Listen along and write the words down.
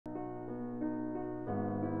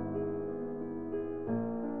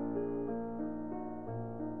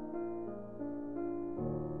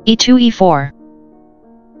e2 e4,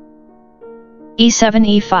 e7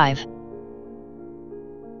 e5,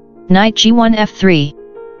 knight g1 f3,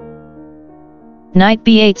 knight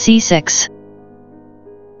b8 c6,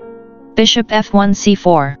 bishop f1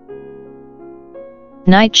 c4,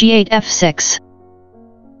 knight g8 f6,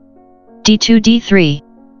 d2 d3,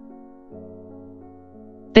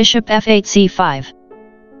 bishop f8 c5,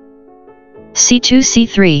 c2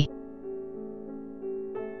 c3,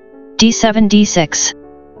 d7 d6,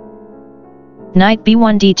 knight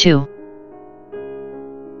b1 d2,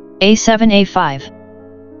 a7 a5,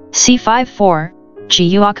 c5 4,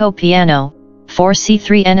 Giuoco piano, 4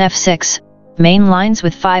 c3 and f6, main lines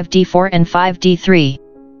with 5 d4 and 5 d3.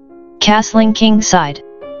 Castling king side.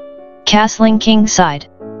 Castling king side.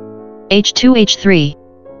 h2 h3,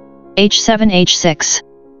 h7 h6,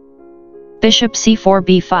 bishop c4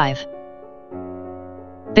 b5,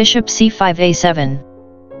 bishop c5 a7,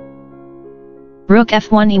 rook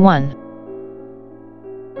f1 e1,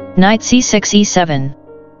 knight c6 e7,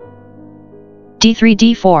 d3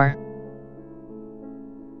 d4,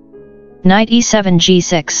 knight e7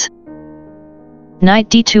 g6, knight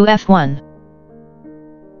d2 f1,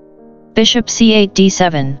 bishop c8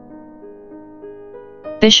 d7,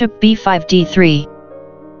 bishop b5 d3,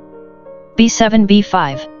 b7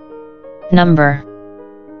 b5, number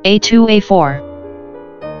a2 a4,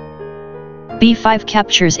 b5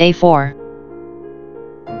 captures a4,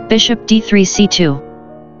 bishop d3 c2,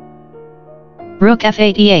 rook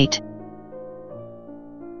f8 e8,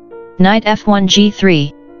 knight f1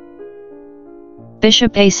 g3,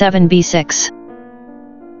 bishop a7 b6,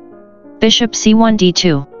 bishop c1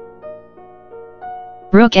 d2,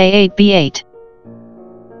 rook a8 b8,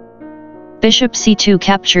 bishop c2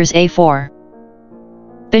 captures a4,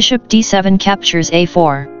 bishop d7 captures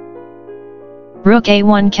a4, rook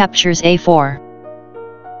a1 captures a4,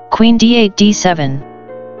 queen d8 d7,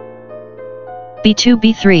 b2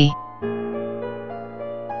 b3,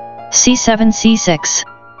 c7 c6,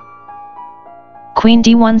 queen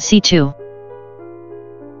d1 c2,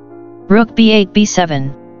 rook b8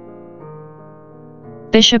 b7,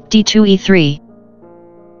 bishop d2 e3,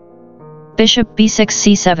 bishop b6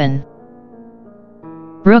 c7,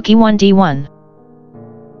 rook e1 d1,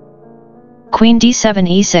 queen d7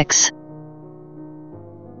 e6,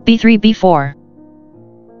 b3 b4,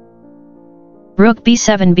 rook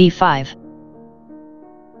b7 b5,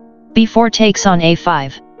 b4 takes on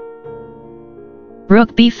a5,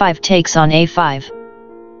 rook b5 takes on a5,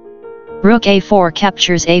 rook a4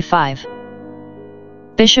 captures a5,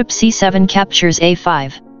 bishop c7 captures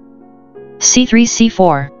a5, c3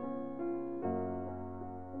 c4,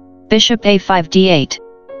 bishop a5 d8,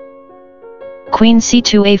 queen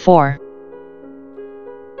c2 a4,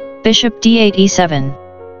 bishop d8 e7,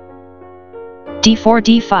 d4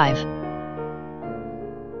 d5,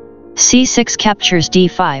 c6 captures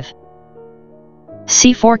d5,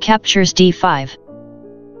 c4 captures d5,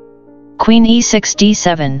 queen e6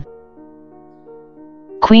 d7,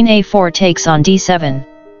 queen a4 takes on d7,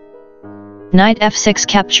 knight f6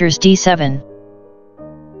 captures d7,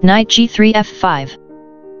 knight g3 f5,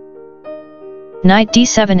 knight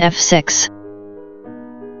d7 f6,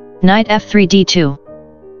 knight f3 d2,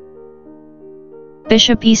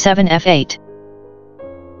 bishop e7 f8,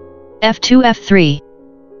 f2 f3,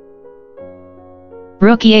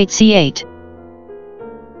 rook e8 c8,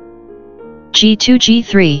 g2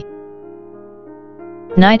 g3,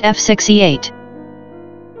 knight f6 e8,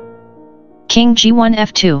 king g1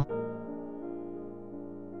 f2,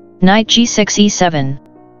 knight g6 e7,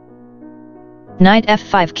 knight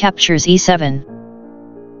f5 captures e7,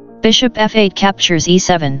 bishop f8 captures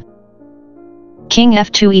e7, king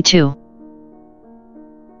f2 e2,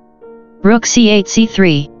 rook c8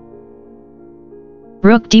 c3,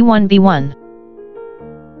 rook d1 b1,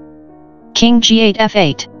 king g8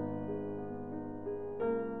 f8,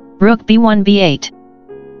 rook b1 b8,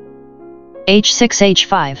 h6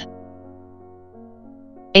 h5,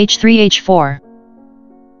 h3 h4,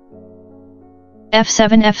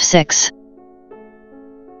 f7 f6,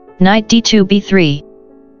 knight d2 b3,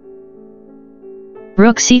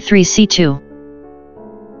 rook c3 c2,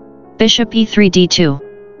 bishop e3 d2,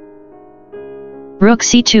 rook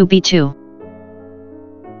c2 b2,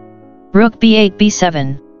 rook b8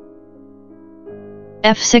 b7,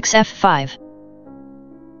 f6 f5,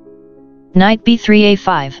 knight b3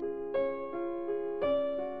 a5,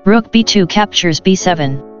 rook b2 captures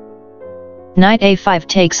b7, knight a5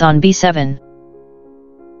 takes on b7,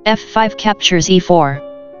 f5 captures e4,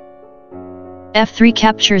 f3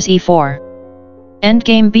 captures e4,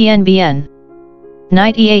 endgame bn,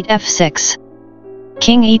 knight e8 f6,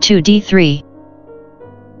 king e2 d3,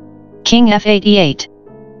 king f8 e8,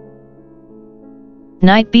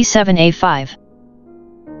 Knight b7 a5.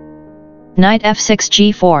 Knight f6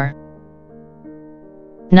 g4.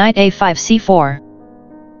 Knight a5 c4.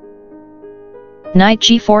 Knight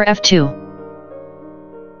g4 f2.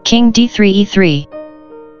 King d3 e3.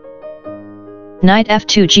 Knight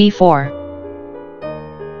f2 g4.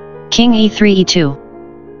 King e3 e2.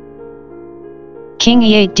 King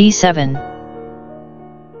e8 d7.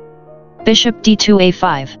 Bishop d2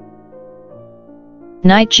 a5.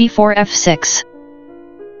 Knight g4 f6.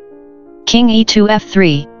 King e2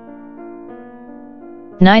 f3.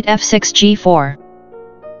 Knight f6 g4.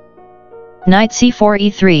 Knight c4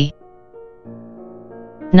 e3.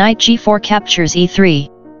 Knight g4 captures e3.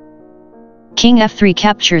 King f3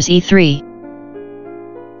 captures e3.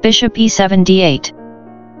 Bishop e7 d8.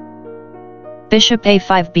 Bishop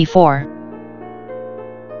a5 b4.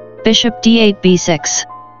 Bishop d8 b6.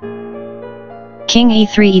 King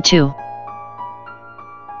e3 e2.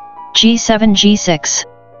 g7 g6.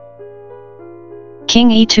 King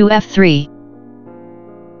e2 f3.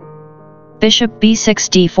 Bishop b6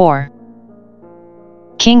 d4.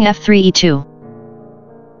 King f3 e2.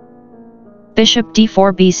 Bishop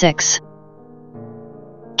d4 b6.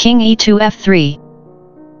 King e2 f3.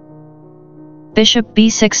 Bishop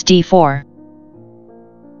b6 d4.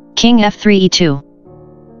 King f3 e2.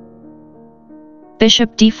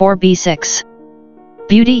 Bishop d4 b6.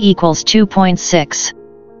 Beauty equals 2.6.